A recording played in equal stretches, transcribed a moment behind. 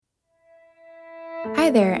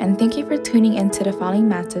Hi there, and thank you for tuning in to the following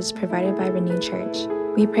message provided by Renew Church.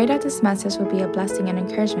 We pray that this message will be a blessing and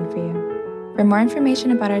encouragement for you. For more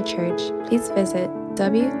information about our church, please visit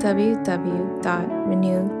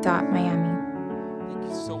www.renew.miami. Thank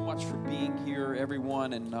you so much for being here,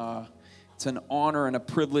 everyone, and it's an honor and a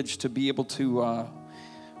privilege to be able to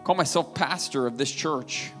call myself pastor of this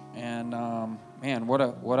church. And man, what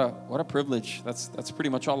a privilege! That's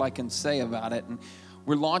pretty much all I can say about it. And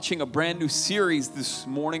we're launching a brand new series this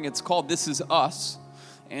morning. It's called "This Is Us."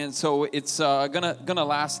 And so it's gonna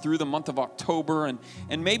last through the month of October and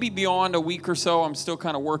maybe beyond a week or so. I'm still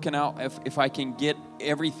kind of working out if I can get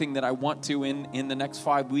everything that I want to in the next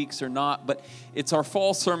 5 weeks or not. But it's our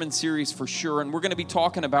fall sermon series for sure. And we're going to be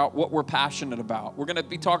talking about what we're passionate about. We're going to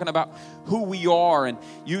be talking about who we are and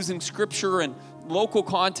using scripture and local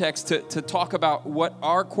context to talk about what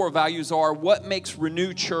our core values are, what makes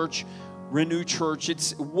Renew Church.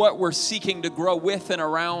 It's what we're seeking to grow with and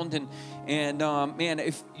around. And man,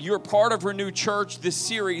 if you're part of Renew Church, this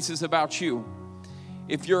series is about you.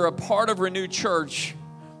 If you're a part of Renew Church,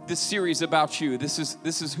 this series is about you. This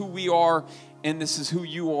is who we are, and this is who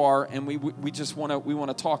you are, and we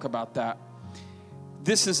want to talk about that.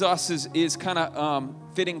 This Is Us is kind of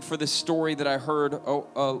fitting for this story that I heard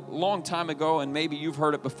a long time ago, and maybe you've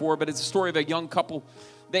heard it before, but it's a story of a young couple.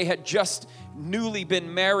 They had just newly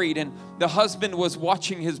been married, and the husband was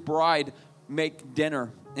watching his bride make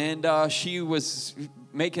dinner. And she was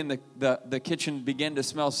making the kitchen begin to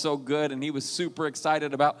smell so good, and he was super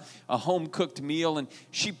excited about a home-cooked meal. And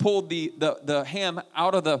she pulled the ham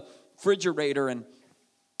out of the refrigerator, and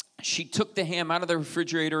she took the ham out of the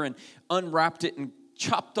refrigerator and unwrapped it and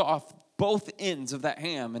chopped off both ends of that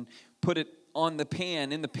ham and put it in the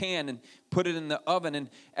pan and put it in the oven. And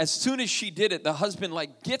as soon as she did it, the husband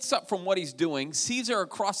gets up from what he's doing, sees her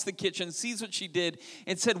across the kitchen, sees what she did,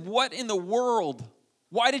 and said, "What in the world?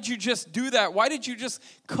 Why did you just do that? Why did you just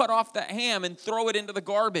cut off that ham and throw it into the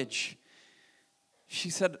garbage?" She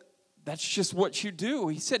said, "That's just what you do."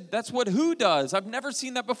 He said, "That's what who does? I've never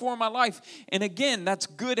seen that before in my life. And again, that's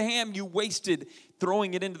good ham you wasted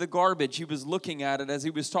throwing it into the garbage." He was looking at it as he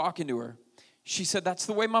was talking to her. She said, "That's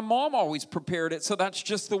the way my mom always prepared it, so that's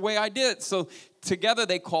just the way I did it." So together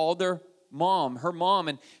they called her mom,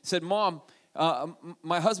 and said, "Mom,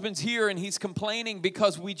 my husband's here, and he's complaining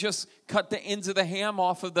because we just cut the ends of the ham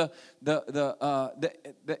off of the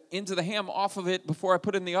ends of the ham off of it before I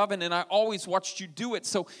put it in the oven, and I always watched you do it.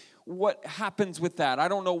 So what happens with that? I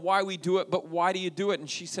don't know why we do it, but why do you do it?" And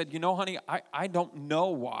she said, "You know, honey, I don't know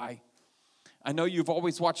why. I know you've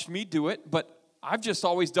always watched me do it, but I've just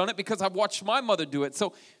always done it because I've watched my mother do it."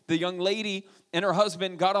 So the young lady and her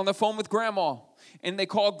husband got on the phone with grandma, and they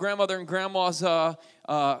called grandmother, and grandma's up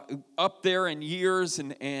there in years,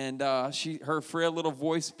 and her frail little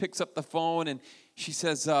voice picks up the phone, and she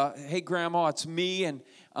says, "Hey, Grandma, it's me, and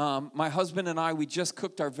my husband and I, we just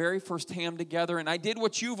cooked our very first ham together, and I did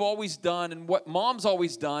what you've always done and what Mom's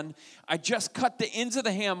always done. I just cut the ends of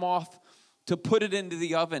the ham off to put it into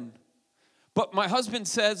the oven. But my husband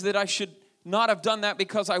says that I should not have done that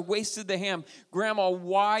because I wasted the ham. Grandma,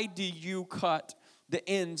 why do you cut the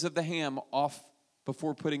ends of the ham off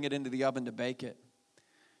before putting it into the oven to bake it?"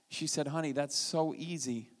 She said, "Honey, that's so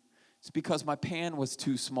easy. It's because my pan was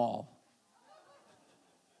too small."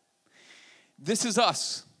 This is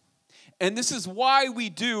us. And this is why we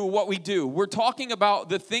do what we do. We're talking about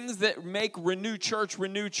the things that make Renew Church,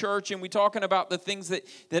 and we're talking about the things that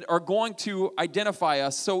are going to identify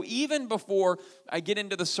us. So even before I get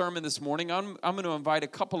into the sermon this morning, I'm going to invite a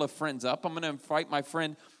couple of friends up. I'm going to invite my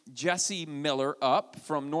friend Jessie Miller up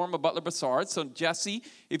from Norma Butler Bassard. So Jessie,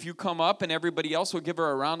 if you come up, and everybody else will give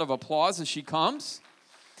her a round of applause as she comes.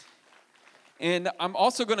 And I'm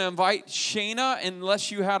also going to invite Shayna,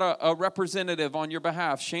 unless you had a representative on your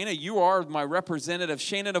behalf. Shayna, you are my representative.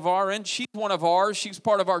 Shayna Navarin, she's one of ours. She's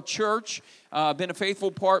part of our church, been a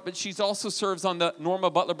faithful part, but she's also serves on the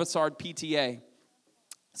Norma Butler Bassard PTA.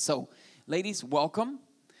 So, ladies, welcome.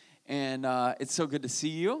 And it's so good to see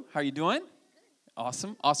you. How are you doing?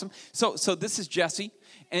 Awesome. So this is Jessie.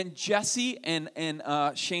 And Jessie and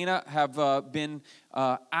Shayna have been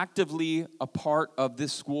actively a part of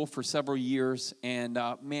this school for several years. And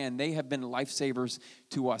man, they have been lifesavers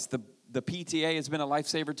to us. The PTA has been a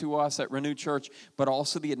lifesaver to us at Renew Church, but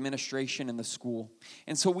also the administration and the school.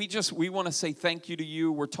 And so we want to say thank you to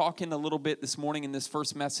you. We're talking a little bit this morning in this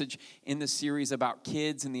first message in this series about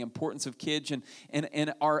kids and the importance of kids.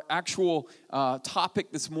 And our actual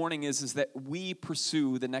topic this morning is that we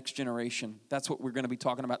pursue the next generation. That's what we're going to be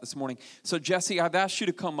talking about this morning. So Jesse, I've asked you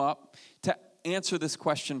to come up to answer this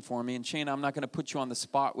question for me. And Shana, I'm not going to put you on the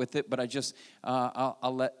spot with it, but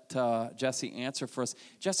I'll let Jesse answer for us.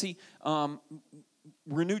 Jesse,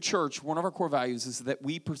 Renew Church, one of our core values is that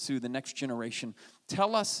we pursue the next generation.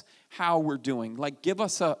 Tell us how we're doing. Like, give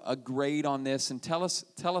us a grade on this, and tell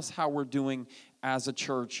us how we're doing as a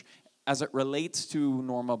church as it relates to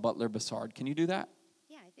Norma Butler Bussard. Can you do that?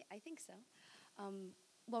 Yeah, I think so.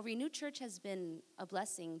 Well, Renew Church has been a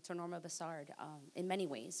blessing to Norma Bussard in many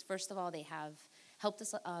ways. First of all, they have helped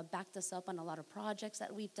us, backed us up on a lot of projects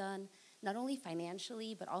that we've done, not only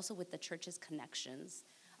financially, but also with the church's connections.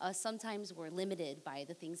 Sometimes we're limited by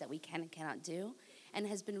the things that we can and cannot do, and it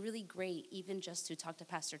has been really great even just to talk to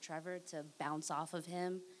Pastor Trevor, to bounce off of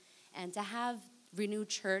him, and to have Renew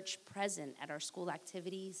Church present at our school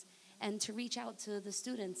activities, and to reach out to the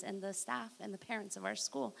students and the staff and the parents of our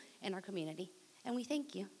school and our community. And we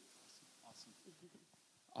thank you.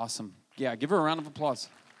 Awesome. Yeah, give her a round of applause.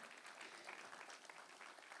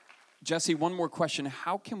 Jesse, one more question.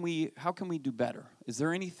 How can we do better? Is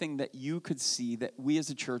there anything that you could see that we as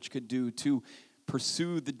a church could do to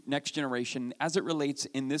pursue the next generation as it relates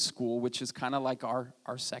in this school, which is kind of like our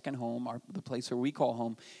second home, the place where we call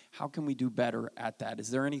home? How can we do better at that? Is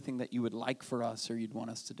there anything that you would like for us or you'd want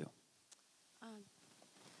us to do?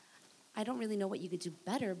 I don't really know what you could do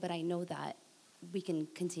better, but I know that we can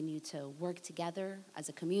continue to work together as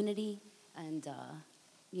a community and,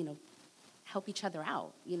 help each other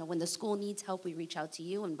out. When the school needs help, we reach out to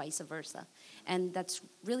you and vice versa. And that's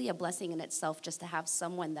really a blessing in itself, just to have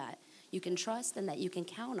someone that you can trust and that you can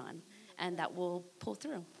count on and that will pull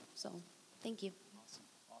through. So thank you.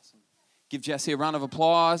 Awesome. Give Jesse a round of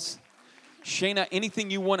applause. Shana,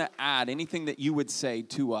 anything you want to add, anything that you would say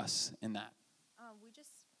to us in that? We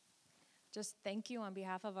just thank you on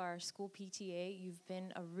behalf of our school PTA. You've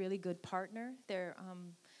been a really good partner.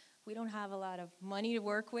 We don't have a lot of money to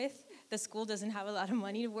work with. The school doesn't have a lot of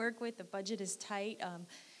money to work with. The budget is tight,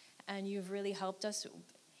 and you've really helped us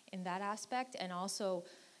in that aspect. And also,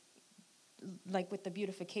 like with the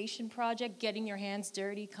beautification project, getting your hands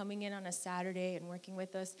dirty, coming in on a Saturday and working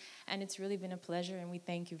with us. And it's really been a pleasure, and we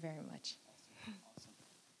thank you very much. Awesome.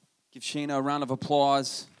 Give Shana a round of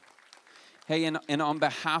applause. Hey, and on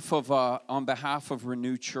behalf of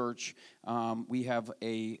Renew Church, we have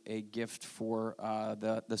a gift for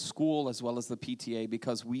the school as well as the PTA,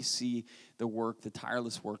 because we see the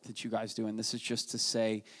tireless work that you guys do, and this is just to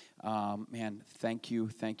say, man, thank you.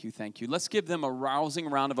 Let's give them a rousing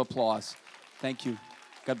round of applause. Thank you.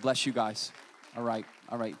 God bless you guys. All right,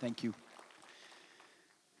 thank you.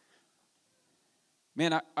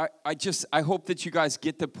 Man, I hope that you guys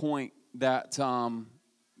get the point that,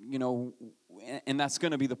 and that's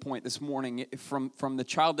going to be the point this morning, from the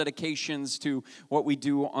child dedications to what we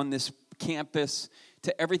do on this campus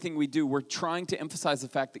to everything we do. We're trying to emphasize the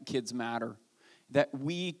fact that kids matter, that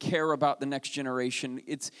we care about the next generation.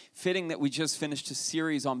 It's fitting that we just finished a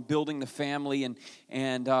series on building the family,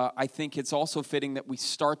 and I think it's also fitting that we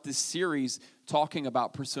start this series talking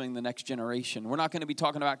about pursuing the next generation. We're not going to be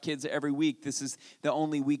talking about kids every week. This is the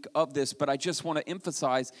only week of this, but I just want to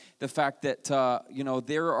emphasize the fact that,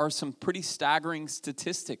 there are some pretty staggering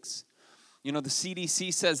statistics. The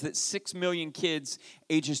CDC says that 6 million kids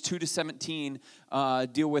ages 2 to 17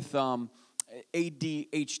 deal with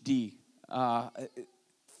ADHD.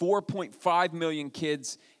 4.5 million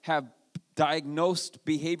kids have diagnosed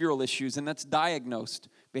behavioral issues, and that's diagnosed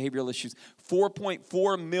behavioral issues.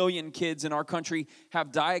 4.4 million kids in our country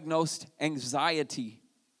have diagnosed anxiety.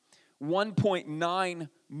 1.9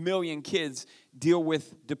 million kids deal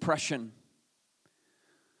with depression.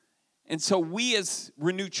 And so we as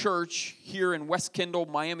Renew Church here in West Kendall,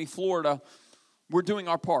 Miami, Florida, we're doing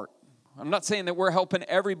our part. I'm not saying that we're helping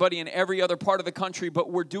everybody in every other part of the country,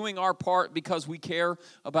 but we're doing our part because we care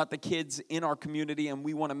about the kids in our community and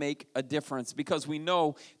we want to make a difference, because we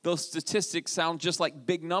know those statistics sound just like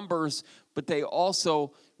big numbers, but they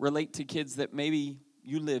also relate to kids that maybe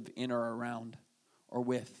you live in or around or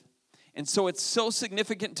with. And so it's so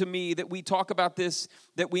significant to me that we talk about this,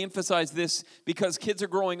 that we emphasize this, because kids are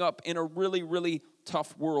growing up in a really, really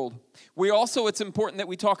tough world. It's important that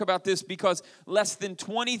we talk about this because according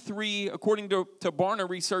to Barna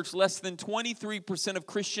research, less than 23% of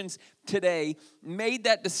Christians today made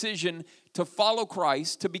that decision to follow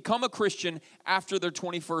Christ, to become a Christian after their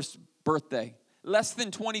 21st birthday. Less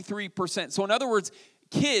than 23%. So in other words,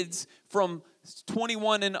 kids from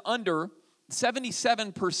 21 and under,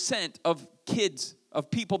 77% of kids,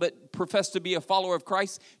 of people that profess to be a follower of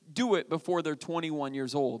Christ, do it before they're 21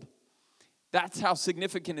 years old. That's how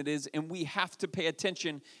significant it is, and we have to pay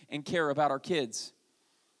attention and care about our kids.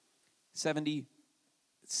 77%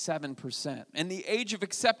 7%. And the age of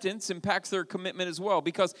acceptance impacts their commitment as well,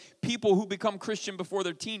 because people who become Christian before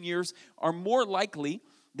their teen years are more likely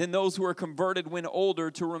than those who are converted when older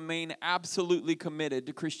to remain absolutely committed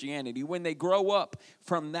to Christianity. When they grow up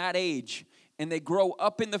from that age and they grow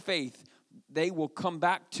up in the faith, they will come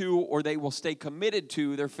back to, or they will stay committed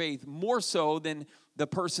to their faith more so than the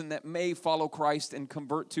person that may follow Christ and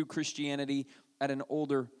convert to Christianity at an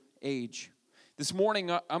older age. This morning,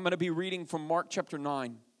 I'm going to be reading from Mark chapter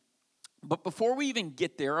 9. But before we even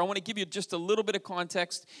get there, I want to give you just a little bit of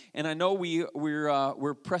context. And I know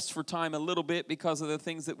we're pressed for time a little bit because of the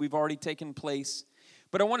things that we've already taken place.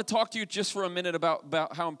 But I want to talk to you just for a minute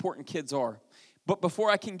about how important kids are. But before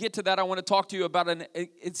I can get to that, I want to talk to you about a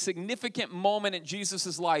significant moment in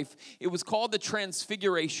Jesus' life. It was called the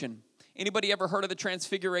Transfiguration. Anybody ever heard of the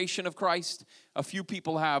Transfiguration of Christ? A few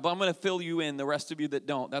people have. I'm going to fill you in, the rest of you that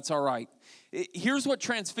don't. That's all right. Here's what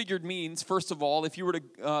transfigured means, first of all. If you were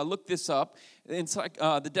to look this up, it's like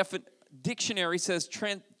the dictionary says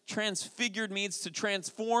transfigured means to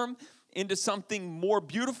transform into something more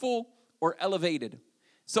beautiful or elevated.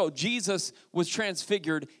 So Jesus was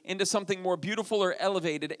transfigured into something more beautiful or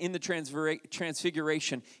elevated in the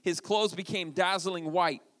transfiguration. His clothes became dazzling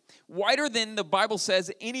white. Whiter than, the Bible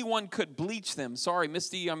says, anyone could bleach them. Sorry,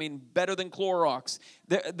 Misty, better than Clorox.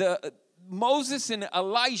 Moses and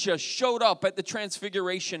Elijah showed up at the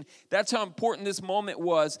Transfiguration. That's how important this moment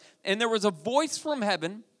was. And there was a voice from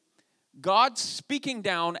heaven, God speaking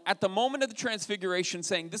down at the moment of the Transfiguration,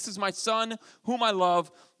 saying, "This is my son whom I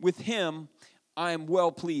love. With him I am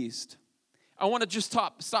well pleased." I want to just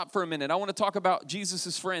stop for a minute. I want to talk about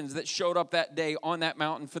Jesus' friends that showed up that day on that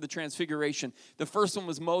mountain for the Transfiguration. The first one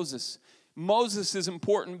was Moses. Moses is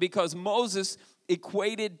important because Moses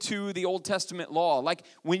equated to the Old Testament law. Like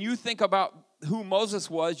when you think about who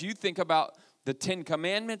Moses was, you think about the Ten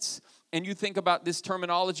Commandments, and you think about this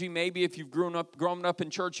terminology. Maybe if you've grown up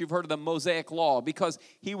in church, you've heard of the Mosaic Law, because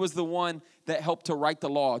he was the one that helped to write the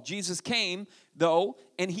law. Jesus came, though,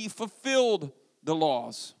 and he fulfilled the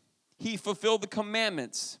laws. He fulfilled the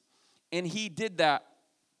commandments, and he did that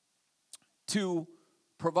to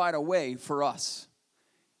provide a way for us.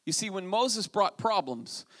 You see, when Moses brought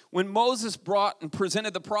problems, when Moses brought and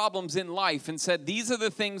presented the problems in life and said, these are the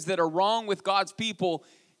things that are wrong with God's people,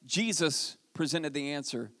 Jesus presented the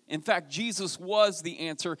answer. In fact, Jesus was the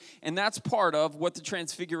answer, and that's part of what the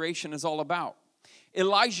Transfiguration is all about.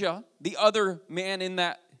 Elijah, the other man in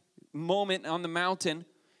that moment on the mountain,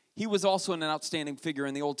 he was also an outstanding figure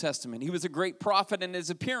in the Old Testament. He was a great prophet, and his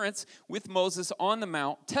appearance with Moses on the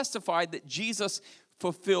mount testified that Jesus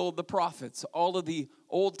fulfilled the prophets. All of the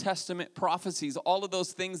Old Testament prophecies, all of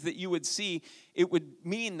those things that you would see, it would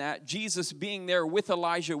mean that Jesus being there with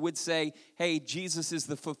Elijah would say, hey, Jesus is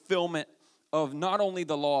the fulfillment of not only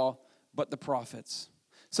the law, but the prophets.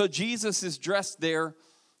 So Jesus is dressed there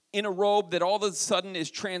in a robe that all of a sudden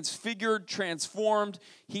is transfigured, transformed.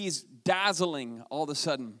 He's dazzling all of a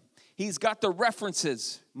sudden. He's got the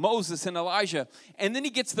references, Moses and Elijah. And then he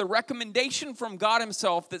gets the recommendation from God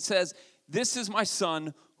himself that says, this is my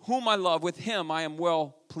son whom I love. With him I am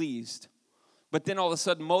well pleased. But then all of a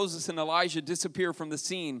sudden Moses and Elijah disappear from the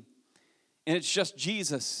scene. And it's just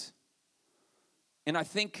Jesus. And I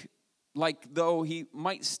think like though he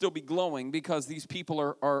might still be glowing because these people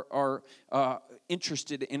are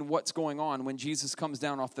interested in what's going on when Jesus comes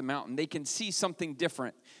down off the mountain. They can see something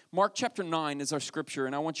different. Mark chapter 9 is our scripture,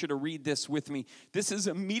 and I want you to read this with me. This is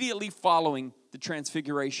immediately following the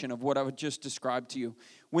Transfiguration of what I would just describe to you.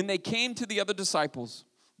 When they came to the other disciples,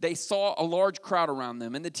 they saw a large crowd around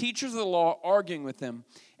them, and the teachers of the law arguing with them.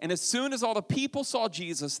 And as soon as all the people saw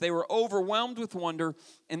Jesus, they were overwhelmed with wonder,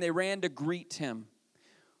 and they ran to greet him.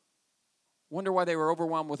 Wonder why they were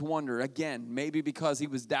overwhelmed with wonder. Again, maybe because he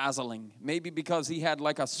was dazzling. Maybe because he had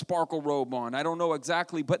like a sparkle robe on. I don't know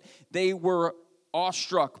exactly, but they were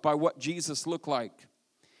awestruck by what Jesus looked like.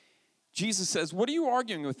 Jesus says, what are you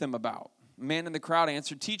arguing with them about? A man in the crowd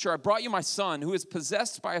answered, Teacher, I brought you my son who is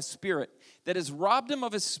possessed by a spirit that has robbed him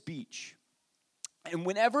of his speech. And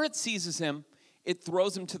whenever it seizes him, it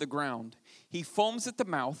throws him to the ground. He foams at the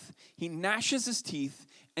mouth, he gnashes his teeth,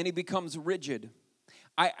 and he becomes rigid.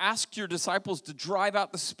 I asked your disciples to drive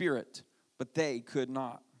out the spirit, but they could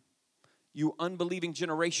not. You unbelieving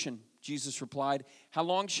generation, Jesus replied, how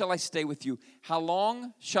long shall I stay with you? How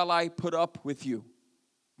long shall I put up with you?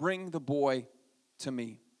 Bring the boy to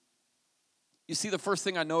me. You see, the first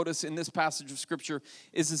thing I notice in this passage of Scripture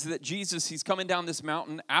is that Jesus, he's coming down this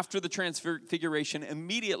mountain after the transfiguration,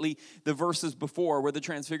 immediately the verses before were the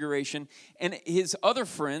transfiguration, and his other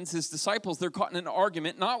friends, his disciples, they're caught in an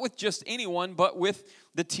argument, not with just anyone, but with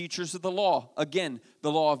the teachers of the law. Again,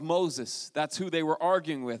 the law of Moses. That's who they were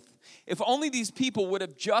arguing with. If only these people would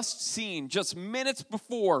have just seen, just minutes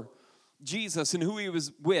before, Jesus and who he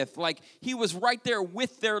was with, like he was right there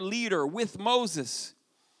with their leader, with Moses.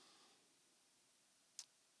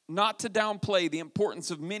 Not to downplay the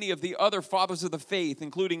importance of many of the other fathers of the faith,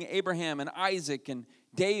 including Abraham and Isaac and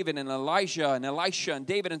David and Elijah and Elisha and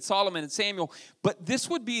David and Solomon and Samuel, but this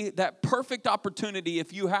would be that perfect opportunity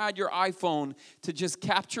if you had your iPhone to just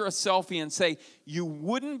capture a selfie and say, you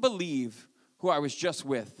wouldn't believe who I was just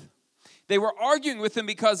with. They were arguing with him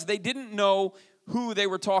because they didn't know who they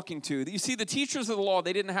were talking to. You see, the teachers of the law,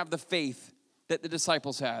 they didn't have the faith that the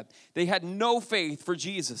disciples had. They had no faith for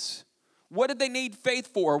Jesus. What did they need faith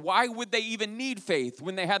for? Why would they even need faith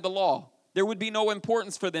when they had the law? There would be no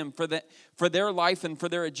importance for them, for their life and for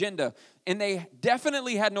their agenda. And they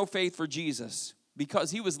definitely had no faith for Jesus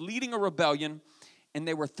because he was leading a rebellion and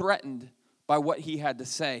they were threatened by what he had to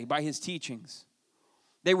say, by his teachings.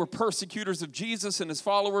 They were persecutors of Jesus and his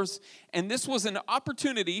followers, and this was an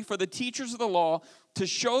opportunity for the teachers of the law to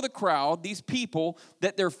show the crowd, these people,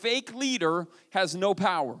 that their fake leader has no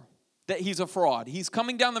power, that he's a fraud. He's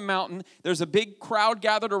coming down the mountain, there's a big crowd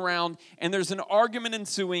gathered around, and there's an argument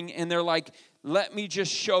ensuing, and they're like, let me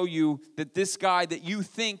just show you that this guy that you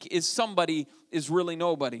think is somebody is really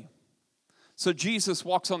nobody. So Jesus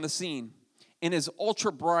walks on the scene in his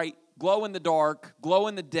ultra bright, glow in the dark, glow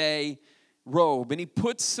in the day robe, and he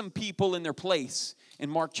puts some people in their place in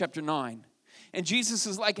Mark chapter 9. And Jesus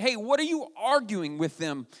is like, hey, what are you arguing with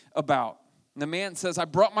them about? And the man says, I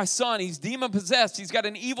brought my son. He's demon-possessed. He's got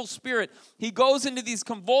an evil spirit. He goes into these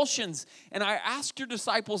convulsions, and I asked your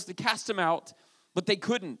disciples to cast him out, but they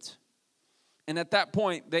couldn't. And at that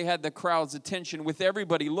point, they had the crowd's attention with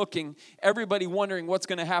everybody looking, everybody wondering what's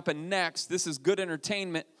going to happen next. This is good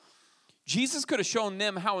entertainment. Jesus could have shown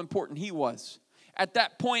them how important he was. At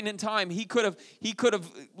that point in time, he could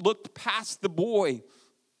have looked past the boy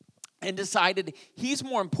and decided he's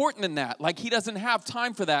more important than that. Like, he doesn't have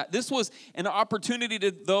time for that. This was an opportunity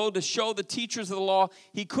to show the teachers of the law.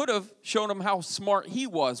 He could have shown them how smart he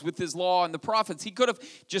was with his law and the prophets. He could have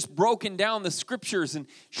just broken down the scriptures and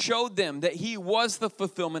showed them that he was the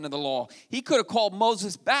fulfillment of the law. He could have called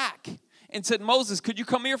Moses back and said, Moses, could you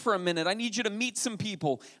come here for a minute? I need you to meet some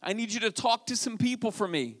people. I need you to talk to some people for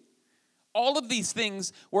me. All of these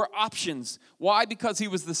things were options. Why? Because he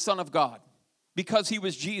was the Son of God. Because he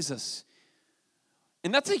was Jesus.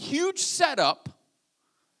 And that's a huge setup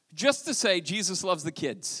just to say Jesus loves the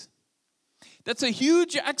kids. That's a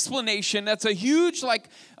huge explanation. That's a huge,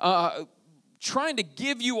 trying to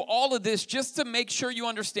give you all of this just to make sure you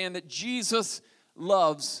understand that Jesus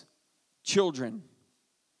loves children.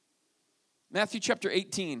 Matthew chapter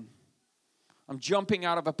 18. I'm jumping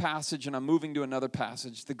out of a passage and I'm moving to another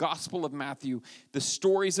passage. The Gospel of Matthew, the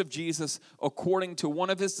stories of Jesus according to one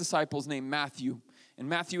of his disciples named Matthew. In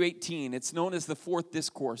Matthew 18, it's known as the fourth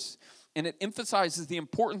discourse, and it emphasizes the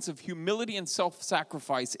importance of humility and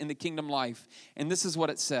self-sacrifice in the kingdom life. And this is what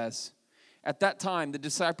it says. At that time, the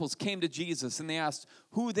disciples came to Jesus and they asked,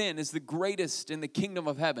 who then is the greatest in the kingdom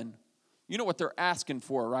of heaven? You know what they're asking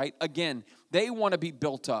for, right? Again, they want to be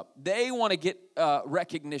built up. They want to get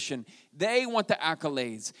recognition. They want the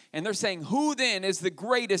accolades. And they're saying, who then is the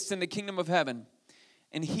greatest in the kingdom of heaven?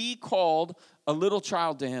 And he called a little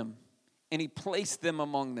child to him, and he placed them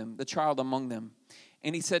among them, the child among them.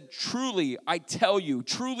 And he said, truly I tell you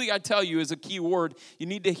is a key word. You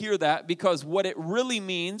need to hear that, because what it really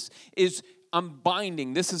means is I'm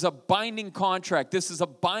binding. This is a binding contract. This is a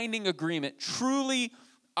binding agreement. Truly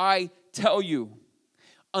I tell you,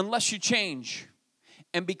 unless you change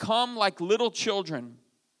and become like little children,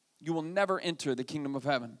 you will never enter the kingdom of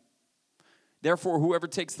heaven. Therefore, whoever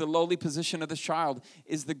takes the lowly position of this child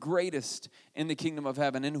is the greatest in the kingdom of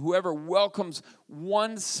heaven. And whoever welcomes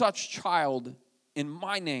one such child in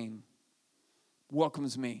my name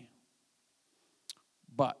welcomes me.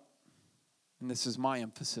 But, and this is my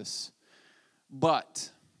emphasis, but,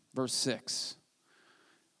 verse 6,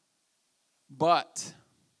 but,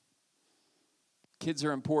 kids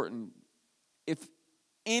are important. If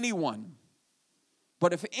anyone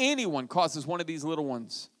causes one of these little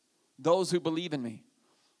ones, those who believe in me,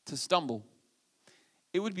 to stumble,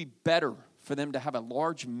 it would be better for them to have a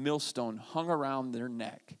large millstone hung around their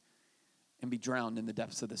neck and be drowned in the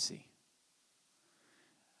depths of the sea.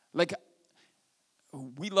 Like,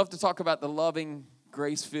 we love to talk about the loving,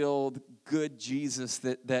 grace-filled, good Jesus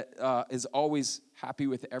that is always happy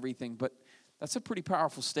with everything. But that's a pretty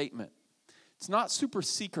powerful statement. It's not super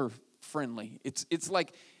seeker friendly. It's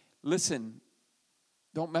like, listen,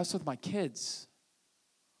 don't mess with my kids.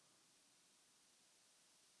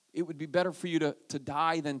 It would be better for you to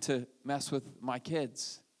die than to mess with my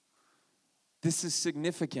kids. This is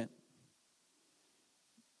significant.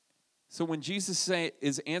 So when Jesus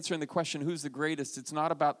is answering the question, who's the greatest, it's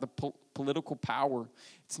not about the political power.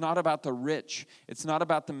 It's not about the rich. It's not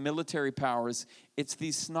about the military powers. It's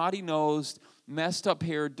these snotty-nosed, messed up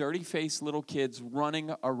hair, dirty-faced little kids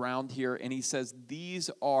running around here. And he says, these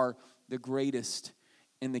are the greatest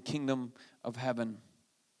in the kingdom of heaven.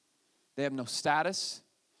 They have no status.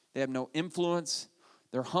 They have no influence.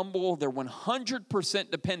 They're humble. They're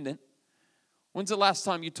 100% dependent. When's the last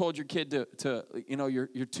time you told your kid to your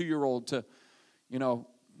 2-year-old to,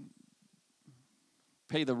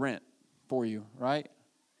 pay the rent for you, right?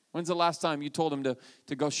 When's the last time you told him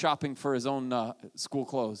to go shopping for his own school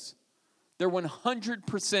clothes? They're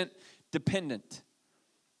 100% dependent.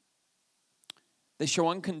 They show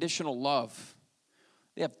unconditional love.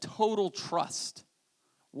 They have total trust.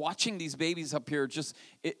 Watching these babies up here,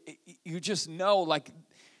 you just know, like,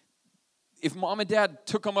 if mom and dad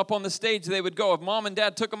took them up on the stage, they would go. If mom and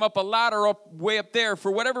dad took them up a ladder way up there,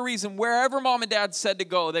 for whatever reason, wherever mom and dad said to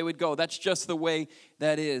go, they would go. That's just the way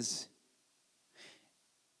that is.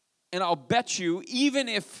 And I'll bet you, even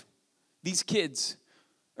if these kids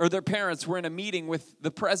or their parents were in a meeting with the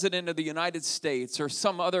president of the United States or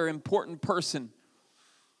some other important person,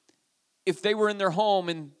 if they were in their home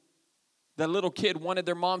and that little kid wanted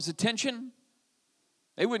their mom's attention,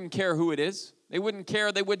 they wouldn't care who it is. They wouldn't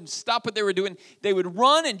care. They wouldn't stop what they were doing. They would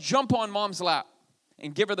run and jump on mom's lap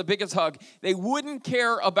and give her the biggest hug. They wouldn't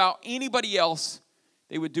care about anybody else.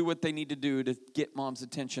 They would do what they need to do to get mom's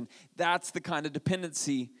attention. That's the kind of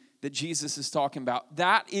dependency that Jesus is talking about.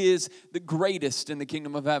 That is the greatest in the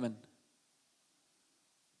kingdom of heaven.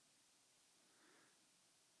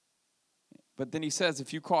 But then he says,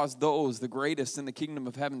 if you cause those, the greatest in the kingdom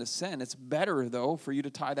of heaven, to sin, it's better, though, for you to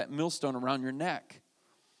tie that millstone around your neck.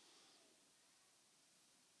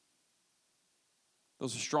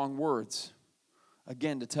 Those are strong words,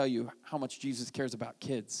 again, to tell you how much Jesus cares about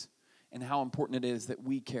kids and how important it is that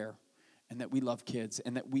we care and that we love kids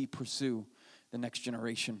and that we pursue the next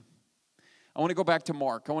generation. I want to go back to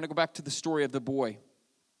Mark. I want to go back to the story of the boy.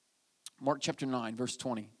 Mark chapter 9, verse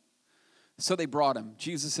 20. So they brought him.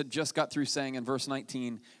 Jesus had just got through saying in verse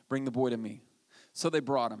 19, bring the boy to me. So they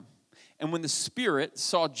brought him. And when the spirit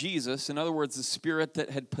saw Jesus, in other words, the spirit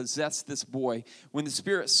that had possessed this boy, when the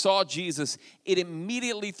spirit saw Jesus, it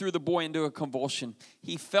immediately threw the boy into a convulsion.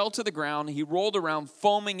 He fell to the ground. He rolled around,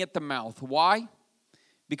 foaming at the mouth. Why?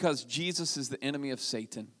 Because Jesus is the enemy of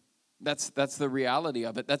Satan. That's the reality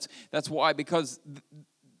of it. That's why, because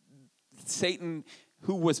Satan,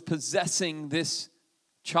 who was possessing this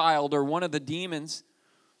child, or one of the demons,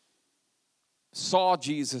 saw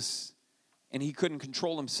Jesus and he couldn't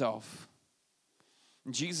control himself.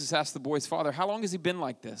 And Jesus asked the boy's father, how long has he been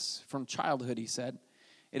like this? From childhood, he said.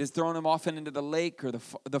 It has thrown him often into the lake or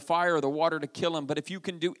the fire or the water to kill him. But if you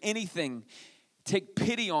can do anything, take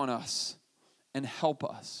pity on us and help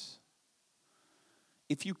us.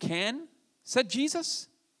 If you can, said Jesus,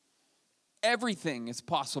 everything is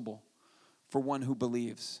possible for one who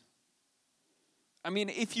believes. I mean,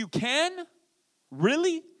 if you can,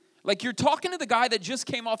 really? Like, you're talking to the guy that just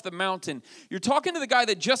came off the mountain. You're talking to the guy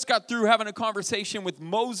that just got through having a conversation with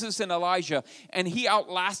Moses and Elijah, and he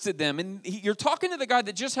outlasted them. And you're talking to the guy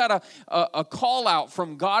that just had a call out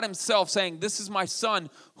from God himself saying, this is my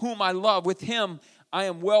son whom I love. With him I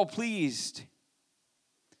am well pleased.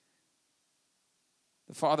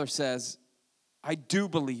 The father says, I do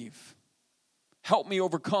believe. Help me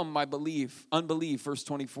overcome my unbelief, verse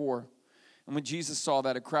 24. And when Jesus saw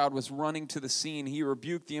that a crowd was running to the scene, he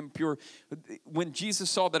rebuked the impure. When Jesus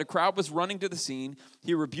saw that a crowd was running to the scene,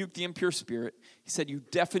 he rebuked the impure spirit. He said, you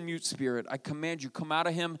deaf and mute spirit, I command you, come out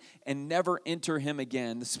of him and never enter him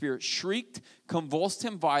again. The spirit shrieked, convulsed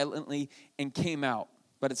him violently, and came out.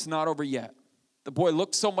 But it's not over yet. The boy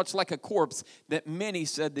looked so much like a corpse that many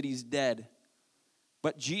said that he's dead.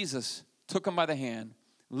 But Jesus took him by the hand,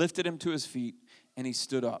 lifted him to his feet, and he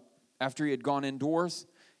stood up. After he had gone indoors,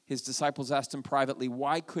 his disciples asked him privately,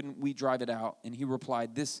 why couldn't we drive it out? And he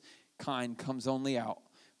replied, this kind comes only out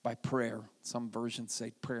by prayer. Some versions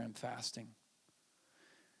say prayer and fasting.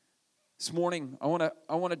 This morning, I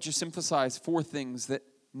want to just emphasize 4 things that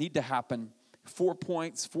need to happen. 4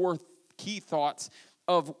 points, 4 key thoughts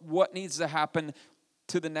of what needs to happen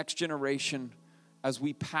to the next generation as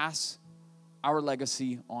we pass our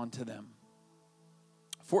legacy on to them.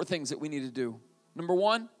 4 things that we need to do. Number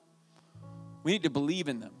 1, we need to believe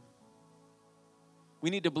in them. We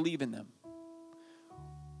need to believe in them.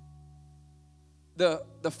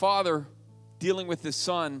 The father dealing with his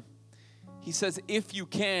son, he says, if you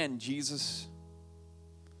can, Jesus.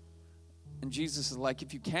 And Jesus is like,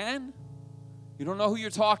 if you can? You don't know who you're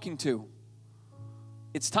talking to.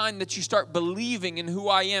 It's time that you start believing in who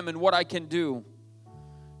I am and what I can do.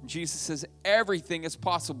 And Jesus says, everything is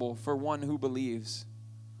possible for one who believes.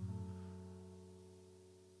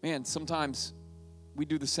 Man, sometimes we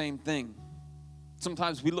do the same thing.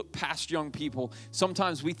 Sometimes we look past young people.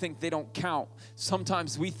 Sometimes we think they don't count.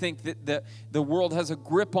 Sometimes we think that the world has a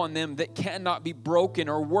grip on them that cannot be broken.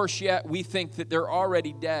 Or worse yet, we think that they're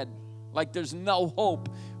already dead. Like there's no hope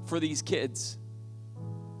for these kids.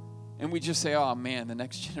 And we just say, oh man, the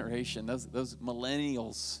next generation, those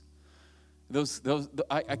millennials,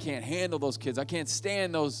 I can't handle those kids. I can't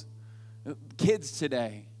stand those kids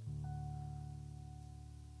today.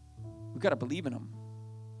 We've got to believe in them.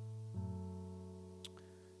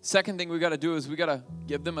 Second thing we got to do is we got to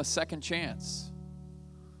give them a second chance.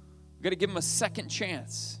 We got to give them a second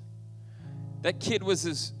chance. That kid was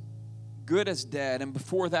as good as dead, and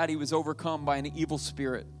before that he was overcome by an evil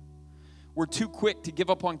spirit. We're too quick to give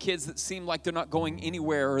up on kids that seem like they're not going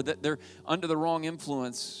anywhere or that they're under the wrong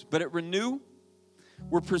influence. But at Renew,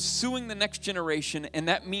 we're pursuing the next generation, and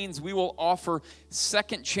that means we will offer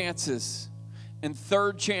second chances and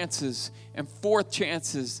third chances and fourth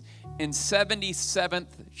chances and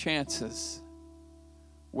 77th chances.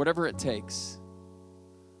 Whatever it takes.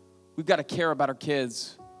 We've got to care about our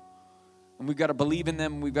kids, and we've got to believe in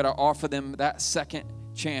them. We've got to offer them that second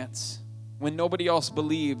chance. When nobody else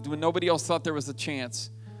believed, when nobody else thought there was a chance,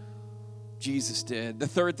 Jesus did. The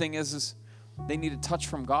third thing is they need a touch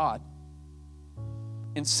from God.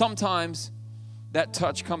 And sometimes that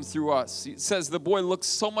touch comes through us. It says the boy looks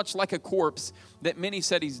so much like a corpse that many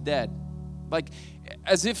said he's dead. Like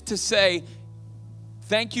as if to say,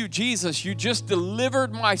 thank you, Jesus. You just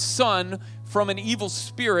delivered my son from an evil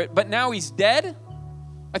spirit, but now he's dead?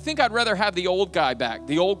 I think I'd rather have the old guy back,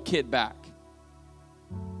 the old kid back.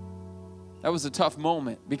 That was a tough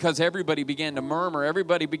moment because everybody began to murmur.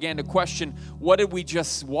 Everybody began to question, what did we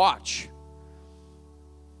just watch?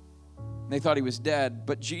 They thought he was dead,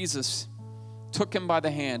 but Jesus took him by the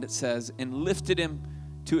hand, it says, and lifted him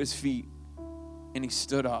to his feet, and he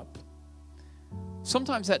stood up.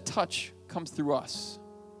 Sometimes that touch comes through us.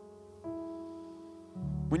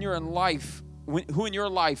 When you're in life, who in your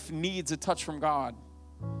life needs a touch from God?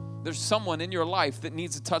 There's someone in your life that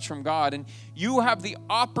needs a touch from God, and you have the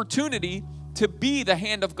opportunity to be the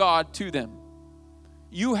hand of God to them.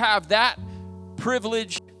 You have that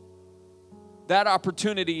privilege, that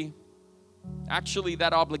opportunity, actually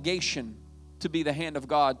that obligation to be the hand of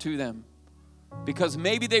God to them, because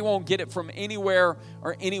maybe they won't get it from anywhere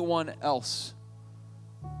or anyone else.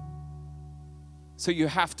 So you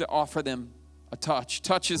have to offer them a touch.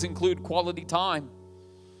 Touches include quality time.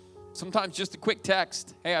 Sometimes just a quick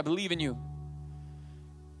text. Hey, I believe in you.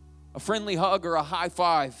 A friendly hug or a high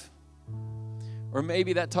five. Or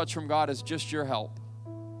maybe that touch from God is just your help.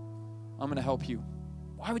 I'm going to help you.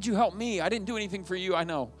 Why would you help me? I didn't do anything for you. I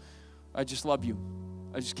know. I just love you.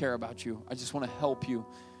 I just care about you. I just want to help you.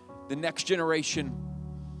 The next generation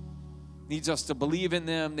needs us to believe in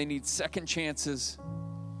them. They need second chances.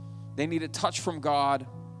 They need a touch from God.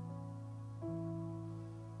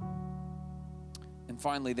 And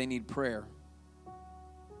finally, they need prayer.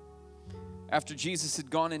 After Jesus had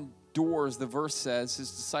gone indoors, the verse says, his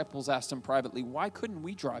disciples asked him privately, why couldn't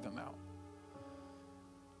we drive him out?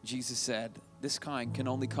 Jesus said, this kind can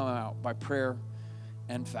only come out by prayer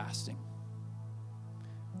and fasting.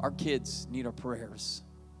 Our kids need our prayers.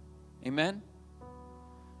 Amen?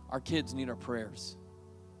 Our kids need our prayers.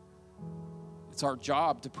 It's our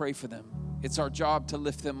job to pray for them. It's our job to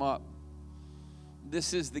lift them up.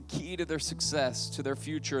 This is the key to their success, to their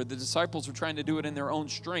future. The disciples were trying to do it in their own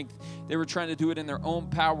strength. They were trying to do it in their own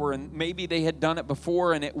power, and maybe they had done it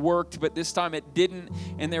before and it worked, but this time it didn't,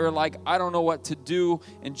 and they were like, I don't know what to do.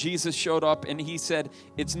 And Jesus showed up and he said,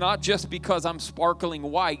 it's not just because I'm sparkling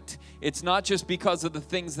white. It's not just because of the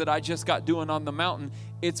things that I just got doing on the mountain.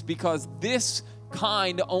 It's because this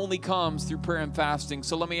kind only comes through prayer and fasting.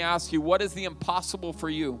 So let me ask you, what is the impossible for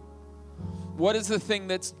you? What is the thing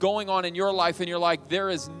that's going on in your life and you're like, there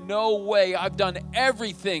is no way, I've done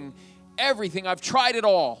everything, I've tried it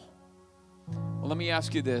all. Well, let me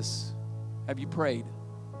ask you this. Have you prayed?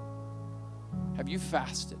 Have you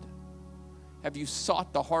fasted? Have you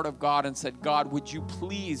sought the heart of God and said, God, would you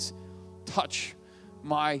please touch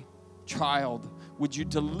my child? Would you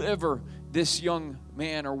deliver this young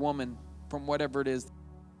man or woman from whatever it is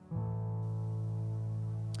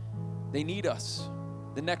They need us.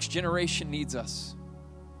 The next generation needs us.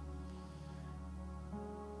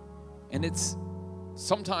 And it's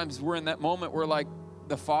sometimes we're in that moment where like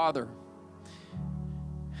the Father,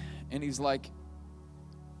 and he's like,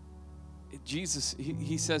 Jesus,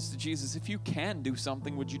 he says to Jesus, if you can do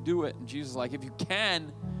something, would you do it? And Jesus is like, if you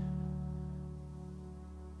can.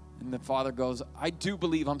 And the Father goes, I do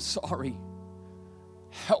believe, I'm sorry.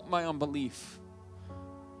 Help my unbelief.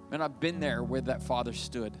 And I've been there where that Father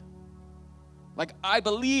stood. Like, I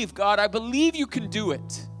believe, God, I believe you can do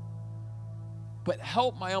it. But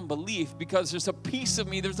help my unbelief, because there's a piece of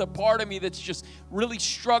me, there's a part of me that's just really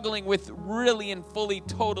struggling with really and fully,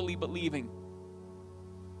 totally believing.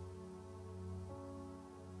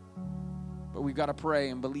 But we've got to pray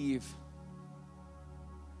and believe.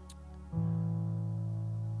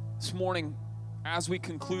 This morning, as we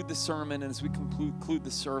conclude the sermon and as we conclude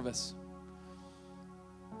the service,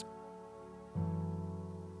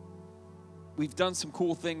 we've done some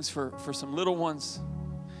cool things for some little ones.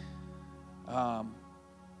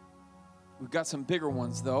 We've got some bigger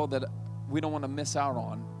ones, though, that we don't want to miss out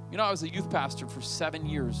on. You know, I was a youth pastor for 7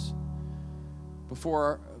 years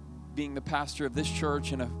before being the pastor of this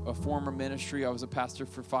church and a former ministry. I was a pastor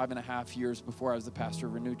for 5.5 years before I was the pastor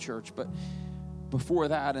of Renewed Church. But before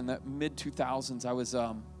that, in the mid-2000s, I was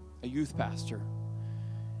a youth pastor.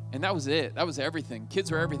 And that was it. That was everything.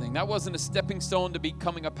 Kids are everything. That wasn't a stepping stone to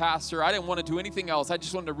becoming a pastor. I didn't want to do anything else. I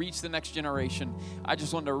just wanted to reach the next generation. I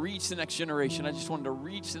just wanted to reach the next generation. I just wanted to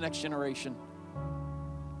reach the next generation.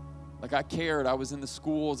 Like, I cared. I was in the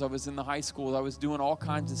schools. I was in the high schools. I was doing all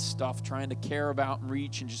kinds of stuff, trying to care about and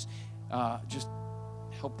reach and just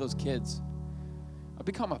help those kids. I've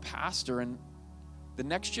become a pastor, and the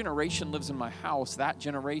next generation lives in my house. That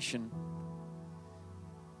generation.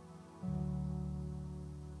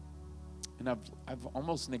 And I've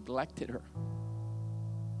almost neglected her.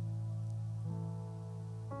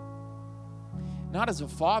 Not as a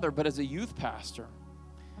father, but as a youth pastor.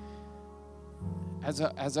 As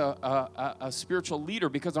a spiritual leader,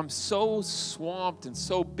 because I'm so swamped and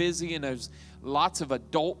so busy, and there's lots of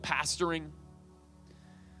adult pastoring.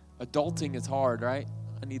 Adulting is hard, right?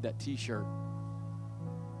 I need that t-shirt.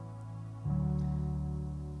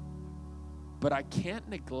 But I can't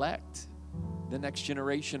neglect the next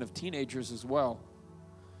generation of teenagers as well.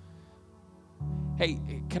 Hey,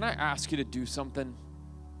 can I ask you to do something?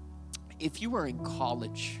 If you are in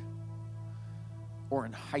college or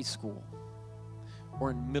in high school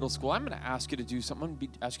or in middle school, I'm going to ask you to do something. I'm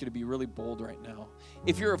going to ask you to be really bold right now.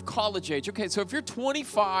 If you're of college age, okay, so if you're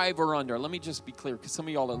 25 or under, let me just be clear, because some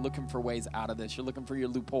of y'all are looking for ways out of this. You're looking for your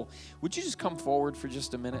loophole. Would you just come forward for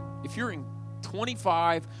just a minute? If you're in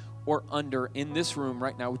 25 or under in this room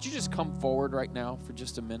right now, would you just come forward right now for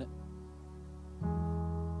just a minute?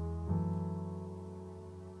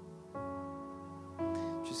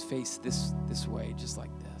 Just face this way, just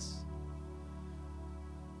like this.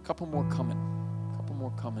 A couple more coming. A couple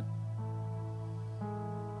more coming.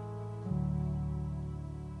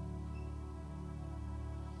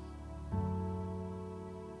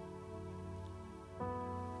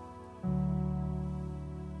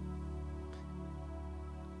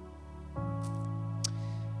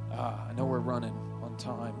 I know we're running on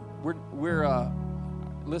time.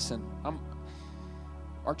 Listen,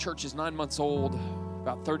 our church is 9 months old,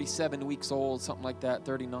 about 37 weeks old, something like that,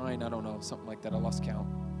 39, I don't know, something like that, I lost count.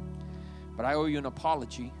 But I owe you an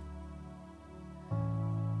apology.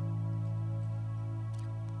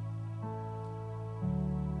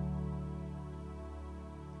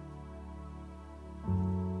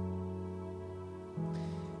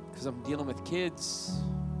 Because I'm dealing with kids,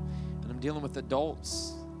 and I'm dealing with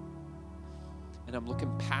adults, and I'm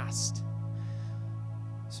looking past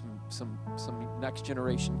some next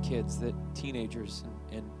generation kids, that teenagers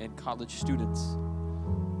and college students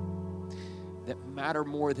that matter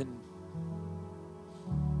more than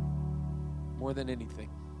anything.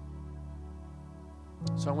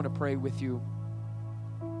 So I want to pray with you,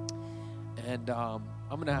 and I'm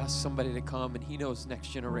going to ask somebody to come, and he knows next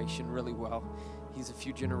generation really well. He's a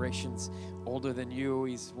few generations older than you.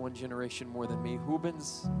 He's one generation more than me.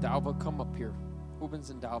 Rubens Dalva, come up here.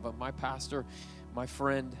 Rubens and Dalva, my pastor, my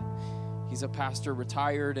friend. He's a pastor,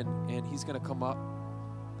 retired, and he's going to come up.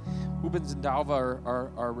 Rubens and Dalva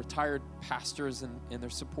are retired pastors, and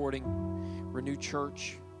they're supporting Renewed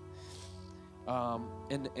Church.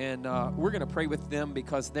 And we're going to pray with them,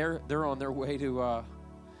 because they're on their way to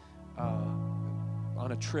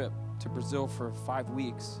on a trip to Brazil for 5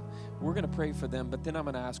 weeks. We're going to pray for them, but then I'm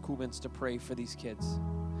going to ask Rubens to pray for these kids.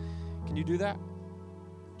 Can you do that?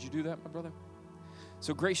 Would you do that, my brother?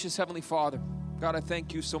 So, gracious Heavenly Father, God, I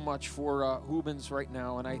thank you so much for Hubens right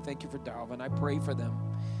now, and I thank you for Dalvin. I pray for them.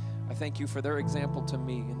 I thank you for their example to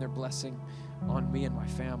me and their blessing on me and my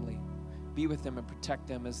family. Be with them and protect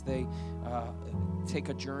them as they take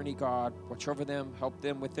a journey, God. Watch over them, help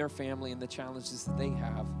them with their family and the challenges that they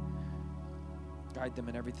have. Guide them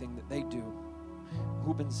in everything that they do.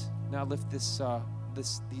 Hubens, now lift these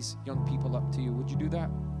young people up to you. Would you do that?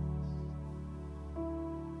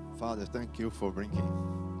 Father, thank you for bringing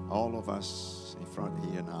all of us in front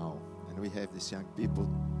here now. And we have these young people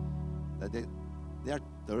that they are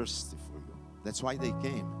thirsty for you. That's why they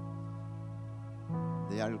came.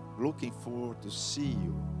 They are looking forward to see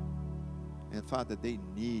you. And Father, they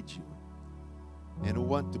need you. And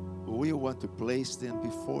we want to place them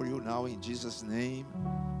before you now in Jesus' name.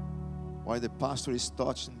 While the pastor is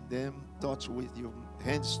touching them, touch with your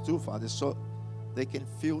hands too, Father, so they can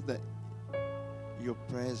feel that your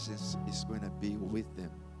presence is going to be with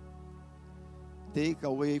them. Take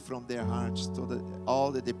away from their hearts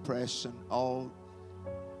all the depression,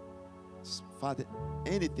 Father,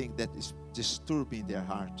 anything that is disturbing their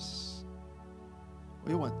hearts.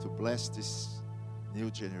 We want to bless this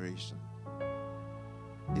new generation.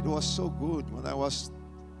 It was so good when I was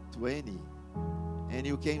 20 and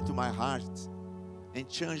you came to my heart and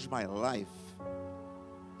changed my life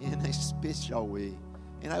in a special way.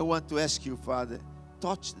 And I want to ask you, Father,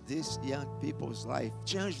 touch these young people's life,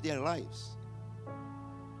 change their lives.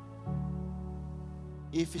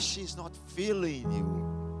 If she's not feeling you,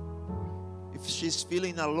 if she's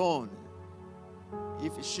feeling alone,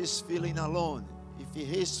 if she's feeling alone, if he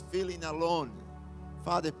is feeling alone,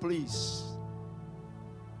 Father, please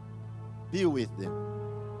be with them.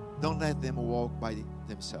 Don't let them walk by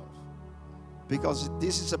themselves. Because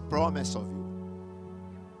this is a promise of you.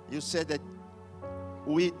 You said that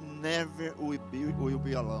we never will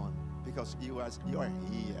be alone. Because you are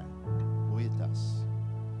here with us.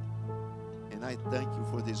 And I thank you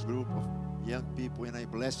for this group of young people, and I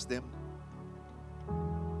bless them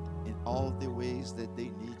in all the ways that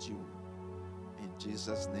they need you. In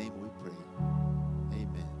Jesus' name we pray.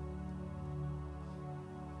 Amen.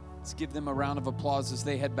 Let's give them a round of applause as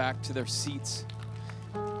they head back to their seats.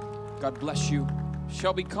 God bless you.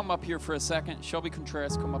 Shelby, come up here for a second. Shelby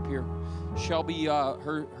Contreras, come up here. Shelby,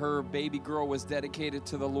 her baby girl was dedicated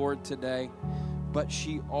to the Lord today, but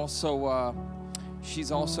she's also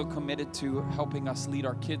committed to helping us lead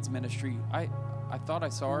our kids ministry. I thought I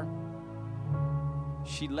saw her.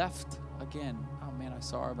 She left again. Oh man, I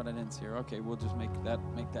saw her, but I didn't see her. Okay, we'll just make that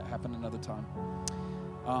happen another time.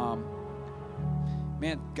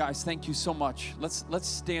 Man, guys, thank you so much. Let's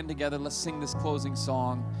stand together. Let's sing this closing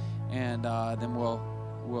song, and then we'll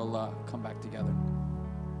come back together.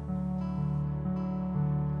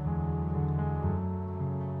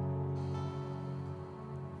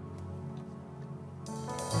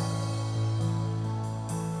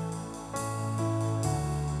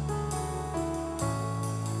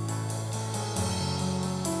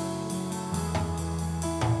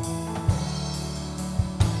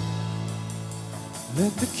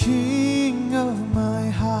 Let the King of my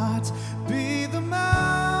heart be the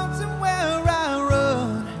mountain where I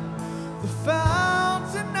run, the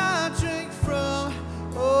fountain I drink from.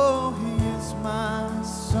 Oh, he is my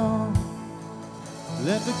song.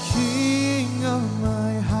 Let the King of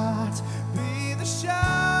my heart be the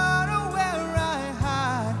shadow where I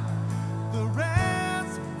hide, the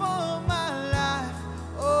ransom for my life.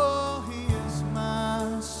 Oh, he is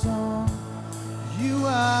my song. You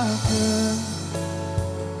are good.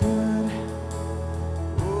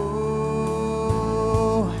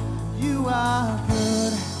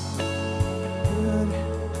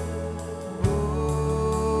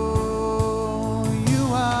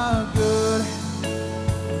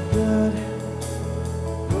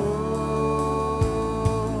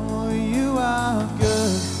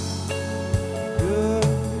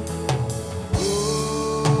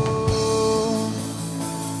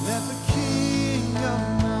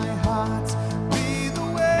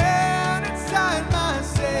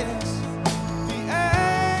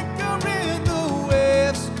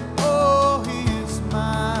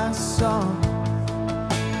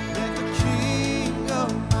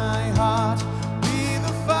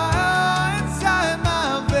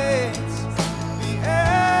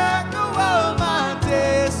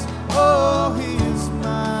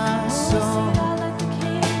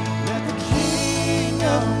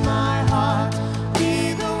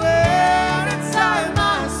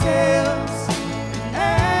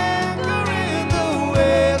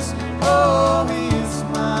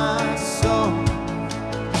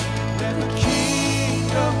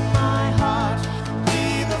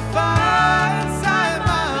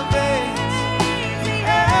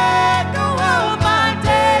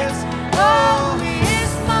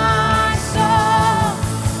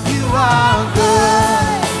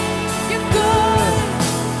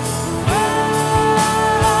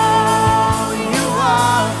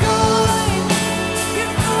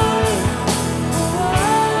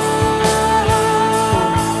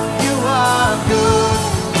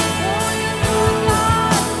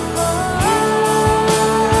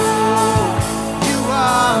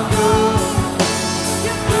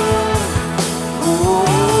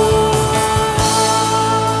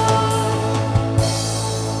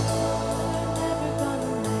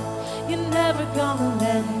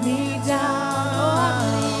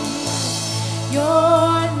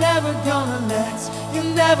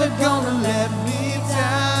 never gonna let me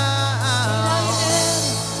down.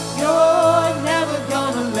 You're never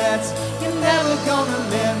gonna let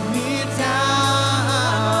me down.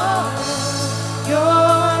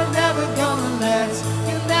 You're never gonna let me down.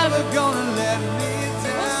 You're never gonna let me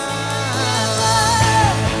down.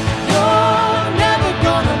 You're never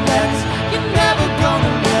gonna let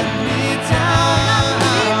me down.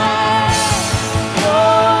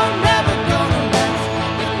 You're never gonna let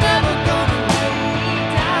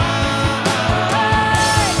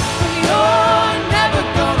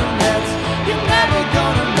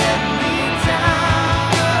me down.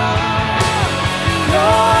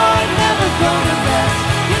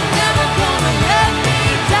 You're never gonna let me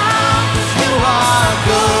down. 'Cause you are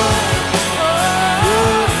good.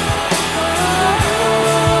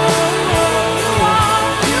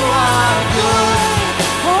 You are good.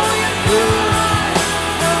 Oh, you're good.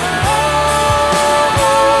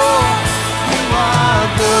 You are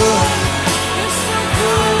good. You're so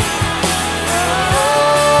good.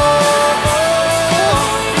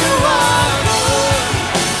 You are good.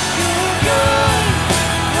 You're good.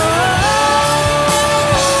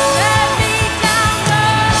 Let me down,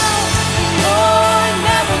 Lord. You're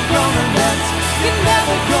never gonna let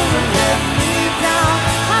me down.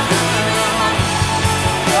 I believe it.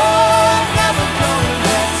 You're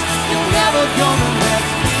never gonna let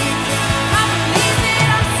me down. I believe it.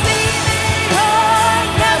 I see it.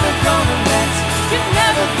 You're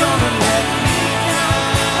never gonna let me down.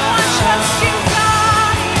 Oh, I trust you,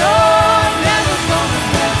 God.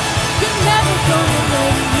 You're never gonna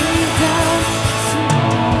let me down. So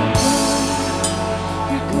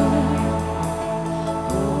you're good.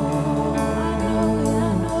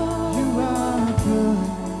 You are good.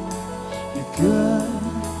 You're good.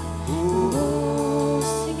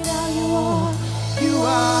 Sing it out. You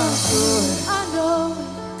are good. I know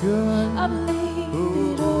it, Good. I believe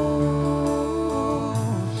it all.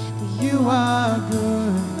 You are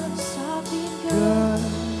good. Never stop being good.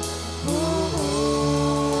 Good.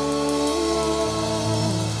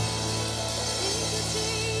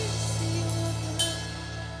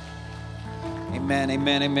 Amen,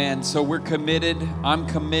 amen, amen. So we're committed. I'm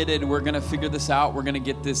committed. We're going to figure this out. We're going to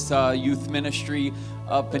get this youth ministry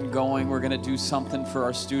up and going. We're going to do something for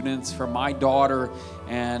our students, for my daughter,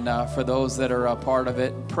 and for those that are a part of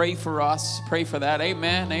it. Pray for us. Pray for that.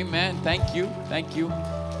 Amen, amen. Thank you. Thank you.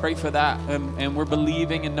 Pray for that. And we're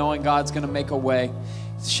believing and knowing God's going to make a way.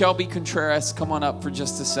 Shelby Contreras, come on up for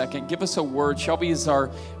just a second. Give us a word. Shelby is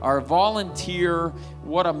our volunteer.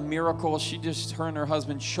 What a miracle. Her and her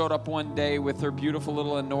husband showed up one day with her beautiful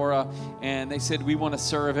little Honora, and they said, we want to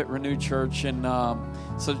serve at Renew Church. And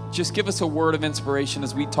so just give us a word of inspiration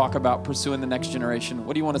as we talk about pursuing the next generation.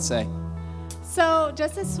 What do you want to say? So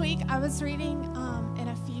just this week, I was reading in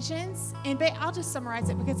Ephesians, and I'll just summarize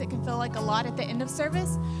it because it can feel like a lot at the end of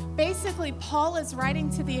service. Basically, Paul is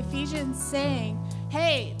writing to the Ephesians saying,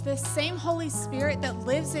 hey, the same Holy Spirit that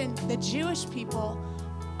lives in the Jewish people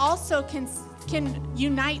also can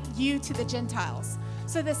unite you to the Gentiles.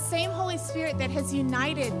 So the same Holy Spirit that has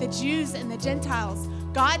united the Jews and the Gentiles,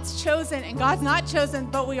 God's chosen and God's not chosen,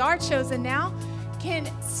 but we are chosen now, can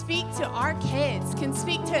speak to our kids, can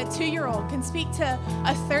speak to a 2-year-old, can speak to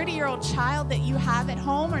a 30-year-old child that you have at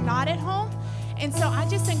home or not at home. And so I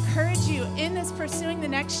just encourage you in this pursuing the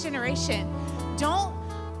next generation,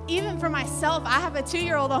 even for myself, I have a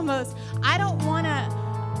 2-year-old almost, I don't want to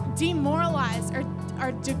demoralize or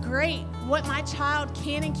degrade what my child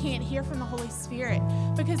can and can't hear from the Holy Spirit,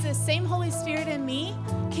 because the same Holy Spirit in me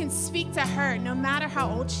can speak to her no matter how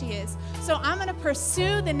old she is. So I'm going to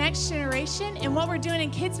pursue the next generation, and what we're doing in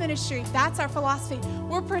kids ministry, that's our philosophy.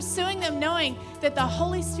 We're pursuing them knowing that the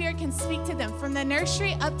Holy Spirit can speak to them from the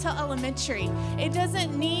nursery up to elementary. It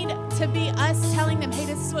doesn't need to be us telling them, hey,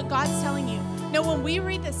 this is what God's telling you. No, when we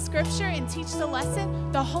read the scripture and teach the lesson,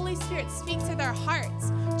 the Holy Spirit speaks to their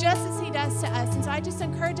hearts, just as he does to us. And so I just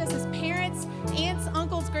encourage us as parents, aunts,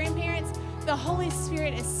 uncles, grandparents, the Holy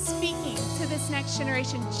Spirit is speaking to this next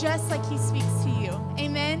generation just like he speaks to you.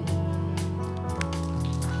 Amen?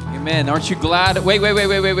 Amen. Aren't you glad? Wait.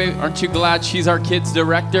 Aren't you glad she's our kids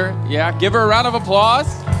director? Yeah, give her a round of applause.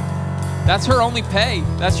 That's her only pay.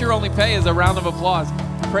 That's your only pay is a round of applause.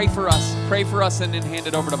 Pray for us. Pray for us and then hand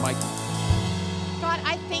it over to Mike. God,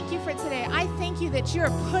 I thank you for today. I thank you that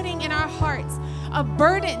you're putting in our hearts a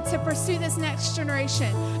burden to pursue this next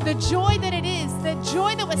generation. The joy that it is, the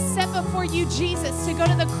joy that was set before you, Jesus, to go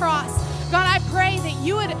to the cross. God, I pray that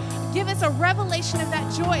you would give us a revelation of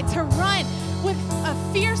that joy to run with a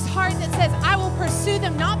fierce heart that says, I will pursue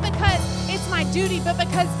them, not because it's my duty, but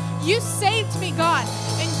because you saved me, God,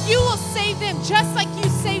 and you will save them just like you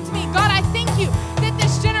saved me. God, I thank you that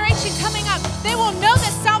this generation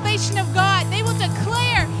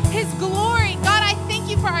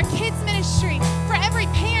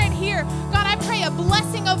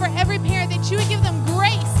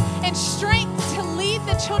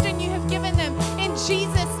children you have given them. In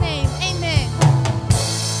Jesus' name, amen.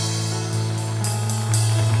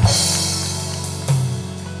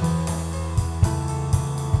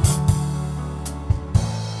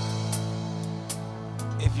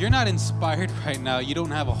 If you're not inspired right now, you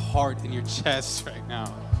don't have a heart in your chest right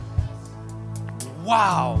now.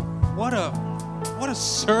 Wow, what a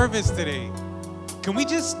service today. Can we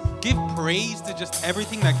just give praise to just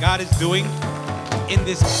everything that God is doing in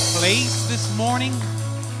this place this morning?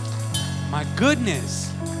 My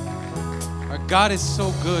goodness. Our God is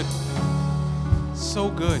so good. So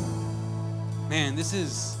good. Man, this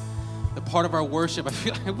is the part of our worship.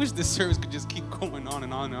 I wish this service could just keep going on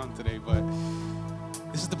and on and on today, but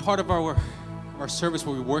this is the part of our service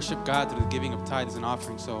where we worship God through the giving of tithes and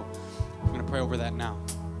offerings. So I'm going to pray over that now.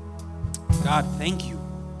 God, thank you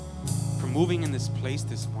for moving in this place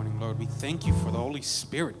this morning, Lord. We thank you for the Holy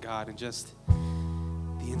Spirit, God, and just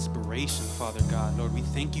the inspiration, Father God. Lord, we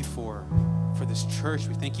thank you for this church.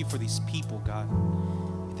 We thank you for these people, God.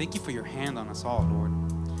 We thank you for your hand on us all, Lord.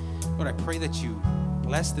 Lord, I pray that you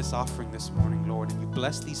bless this offering this morning, Lord, and you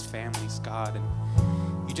bless these families, God,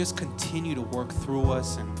 and you just continue to work through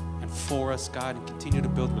us and for us, God, and continue to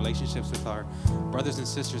build relationships with our brothers and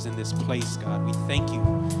sisters in this place, God. We thank you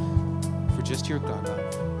for just your God love.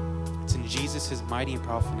 It's in Jesus' mighty and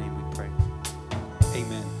powerful name we pray.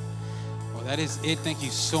 Amen. Well, that is it. Thank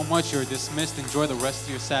you so much. You're dismissed. Enjoy the rest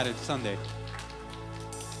of your Sunday.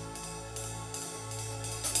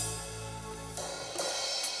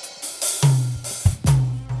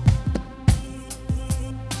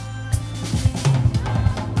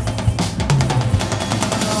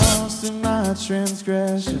 Lost in my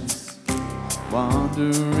transgressions,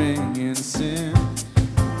 wandering in sin.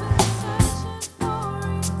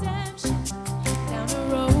 Down a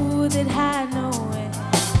road that had no end. I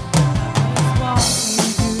was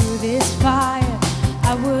walking through this fire.